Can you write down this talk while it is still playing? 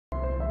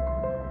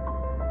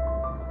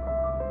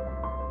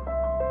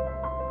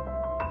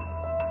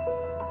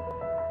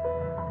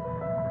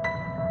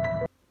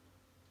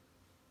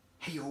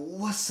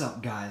What's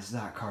up guys,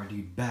 that car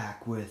dude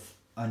back with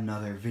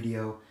another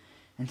video,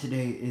 and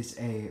today is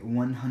a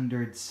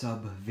 100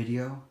 sub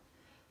video.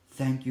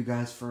 Thank you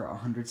guys for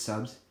 100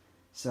 subs.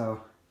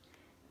 So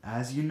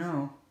as you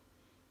know,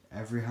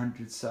 every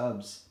 100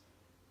 subs,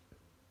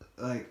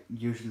 like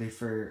usually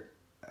for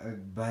a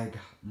big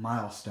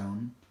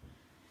milestone,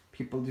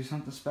 people do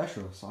something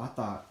special. So I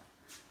thought,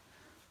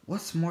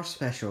 what's more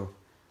special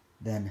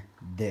than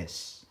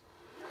this?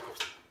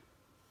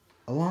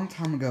 A long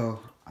time ago,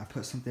 I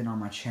put something on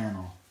my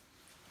channel,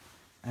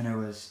 and it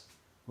was,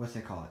 what's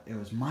it called? It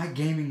was my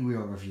gaming wheel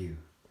review,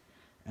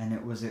 and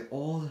it was an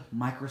old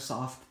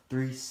Microsoft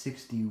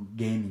 360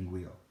 gaming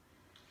wheel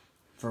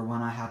for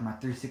when I had my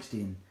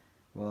 360 and,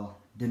 well,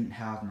 didn't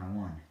have my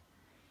one.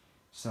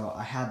 So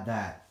I had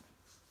that.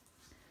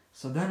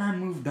 So then I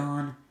moved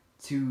on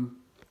to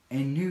a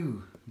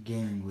new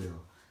gaming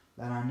wheel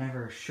that I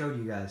never showed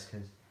you guys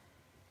because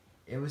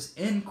it was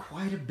in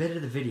quite a bit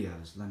of the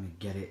videos. Let me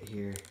get it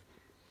here.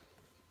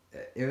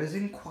 It was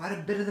in quite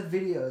a bit of the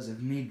videos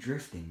of me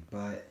drifting,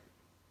 but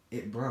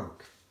it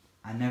broke.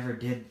 I never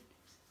did,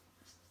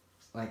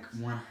 like,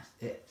 one.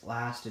 It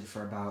lasted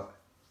for about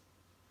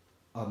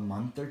a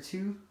month or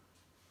two.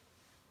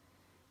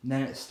 And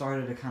then it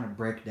started to kind of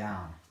break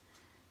down.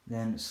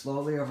 Then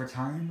slowly over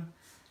time,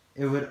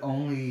 it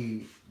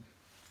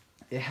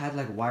had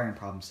like wiring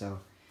problems, so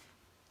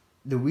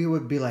the wheel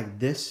would be like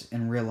this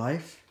in real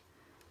life,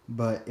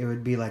 but it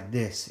would be like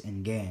this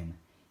in game,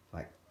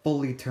 like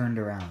fully turned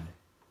around.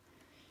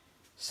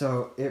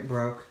 So it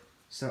broke,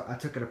 so I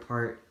took it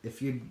apart.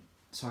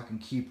 So I can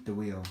keep the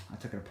wheel, I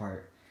took it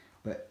apart.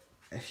 But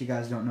if you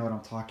guys don't know what I'm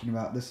talking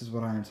about, this is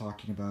what I am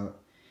talking about.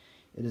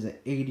 It is an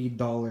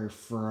 $80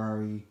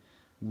 Ferrari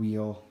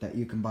wheel that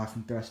you can buy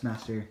from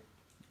Thrustmaster.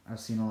 I've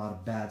seen a lot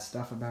of bad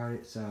stuff about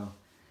it, so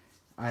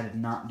I did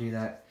not do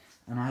that.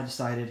 And I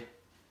decided,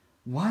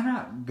 why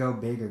not go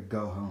big or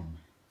go home?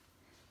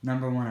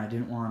 Number one, I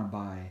didn't want to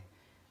buy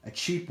a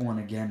cheap one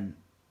again.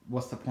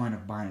 What's the point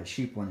of buying a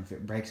cheap one if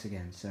it breaks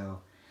again? So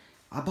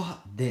I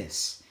bought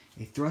this,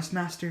 a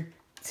Thrustmaster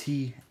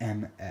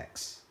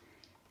TMX,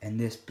 and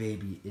this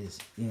baby is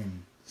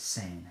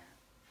insane.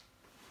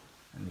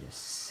 Let me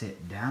just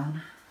sit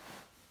down.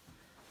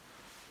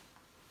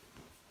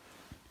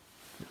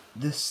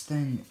 This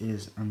thing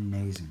is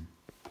amazing.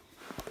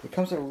 It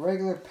comes with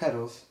regular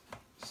pedals,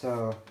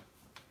 so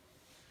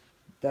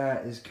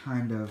that is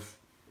kind of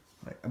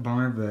like a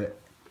bummer, but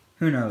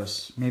who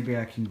knows? Maybe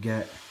I can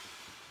get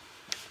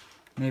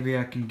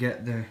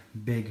the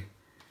big,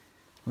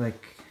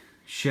 like,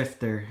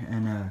 shifter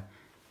and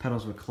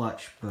pedals with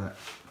clutch, but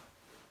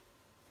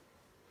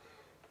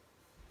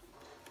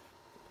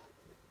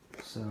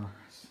so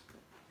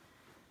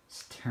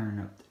let's turn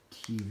up the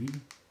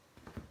TV.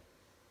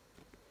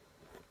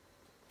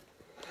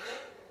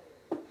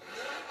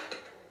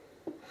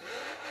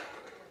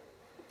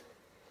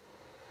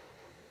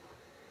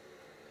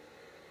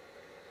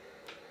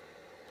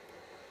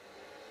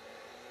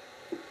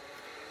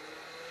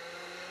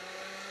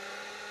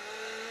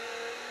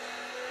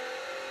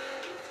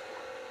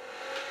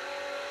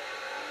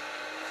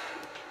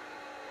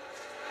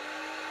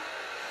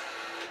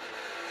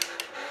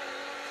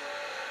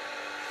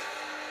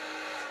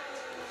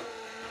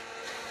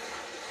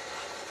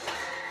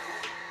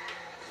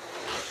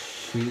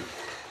 See,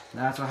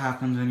 that's what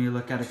happens when you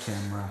look at a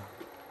camera.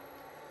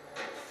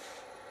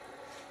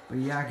 But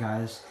yeah,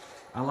 guys,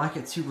 I like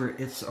it too, where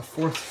it's a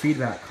force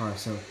feedback car,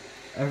 so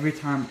every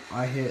time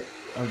I hit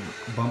a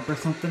bump or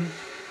something,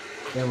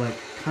 it like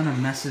kind of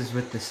messes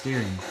with the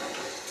steering.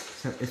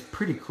 So it's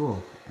pretty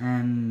cool.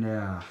 And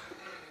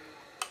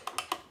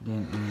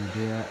didn't mean to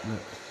do that.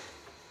 Look,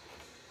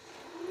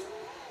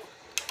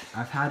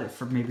 I've had it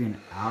for maybe an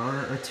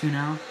hour or two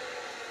now.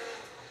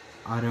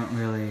 I don't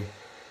really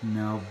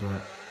know,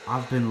 but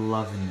I've been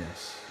loving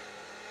this.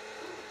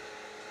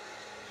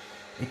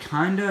 It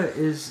kinda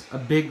is a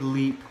big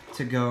leap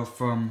to go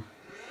from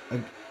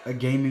a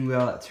gaming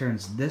wheel that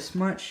turns this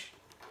much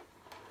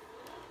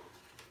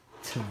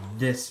to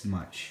this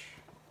much.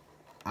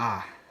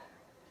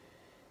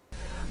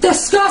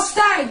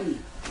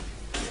 Disgusting!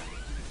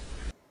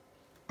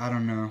 I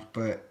don't know,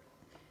 but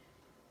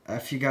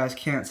if you guys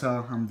can't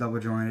tell, I'm double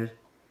jointed.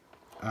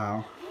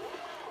 Ow.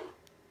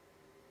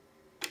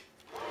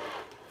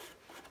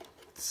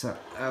 So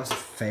that was a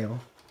fail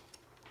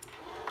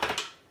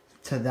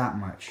to that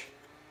much.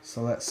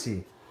 So let's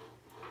see.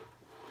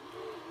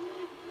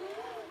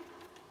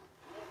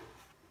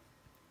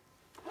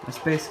 That's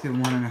basically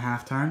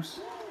 1.5 times.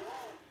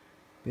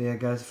 But yeah,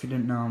 guys, if you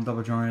didn't know, I'm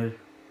double jointed.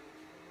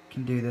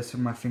 Can do this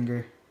with my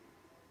finger.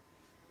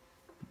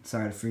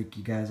 Sorry to freak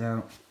you guys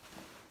out.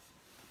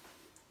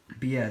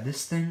 But yeah,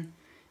 this thing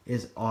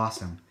is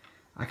awesome.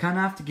 I kind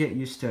of have to get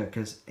used to it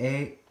because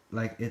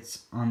like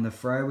it's on the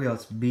Ferrari wheel,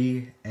 it's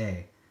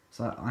BA.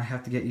 So I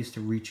have to get used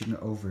to reaching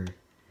over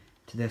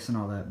to this and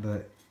all that,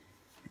 but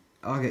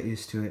I'll get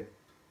used to it.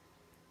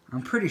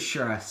 I'm pretty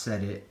sure I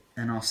said it,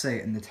 and I'll say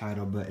it in the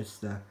title, but it's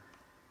the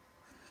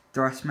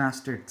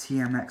Thrustmaster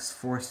TMX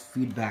Force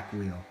Feedback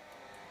Wheel.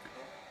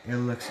 It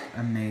looks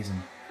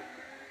amazing.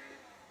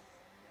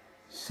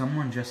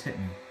 Someone just hit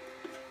me.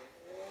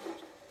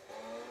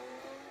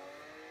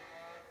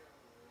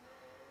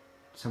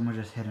 Someone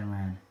just hit and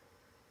ran.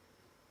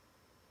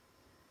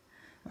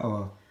 Oh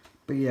well.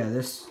 But yeah,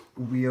 this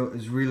wheel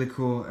is really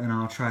cool, and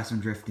I'll try some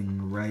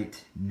drifting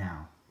right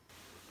now.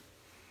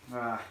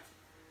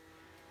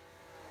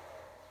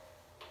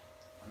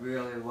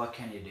 Really, what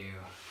can you do?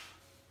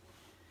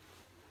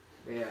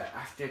 But yeah,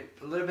 after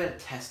a little bit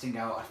of testing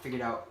out, I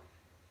figured out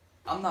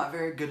I'm not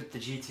very good at the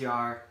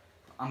GTR.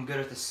 I'm good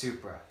at the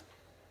Supra,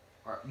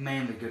 or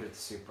mainly good at the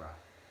Supra.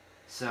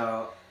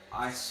 So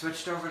I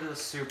switched over to the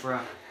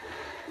Supra.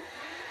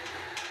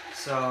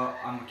 So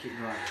I'm gonna keep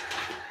going.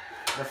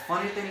 The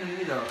funny thing to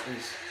me though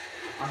is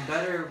I'm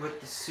better with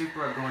the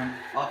Supra going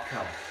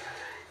uphill.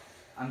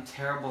 I'm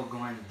terrible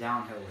going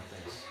downhill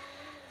with this.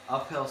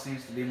 Uphill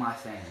seems to be my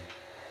thing.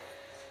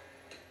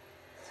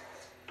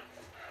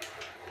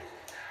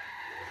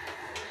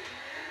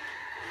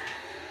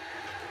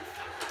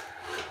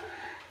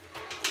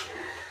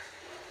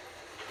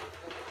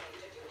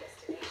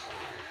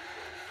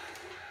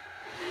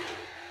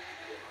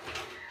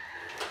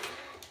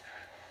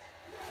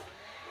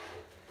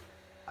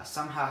 I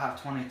somehow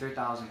have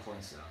 23,000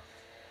 points though.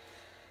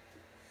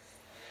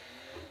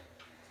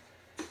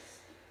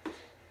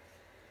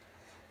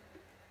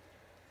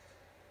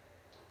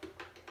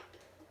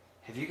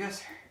 Have you guys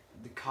heard?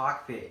 The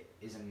cockpit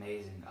is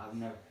amazing.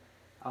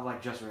 I've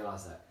like just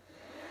realized that.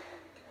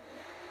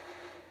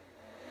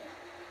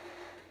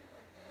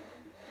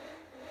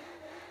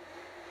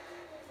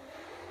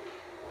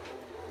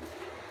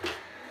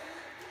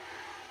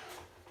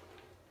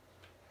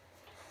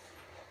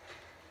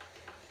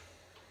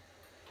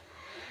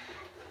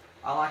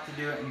 I like to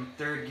do it in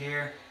third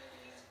gear.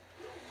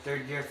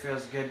 Third gear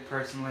feels good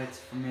personally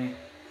for me.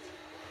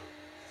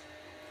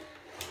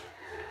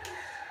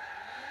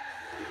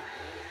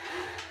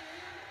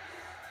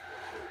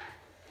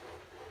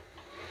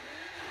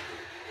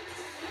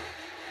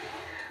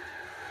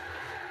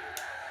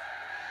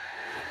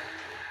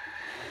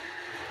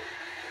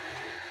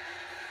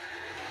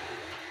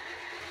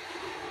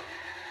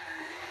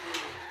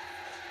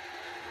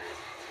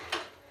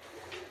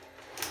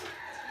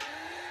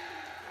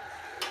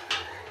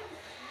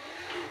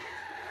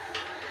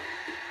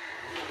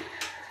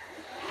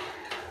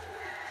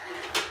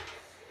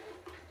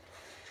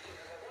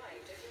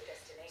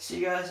 See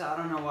guys, I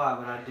don't know why,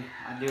 but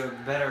I do a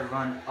better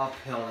run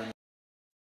uphill than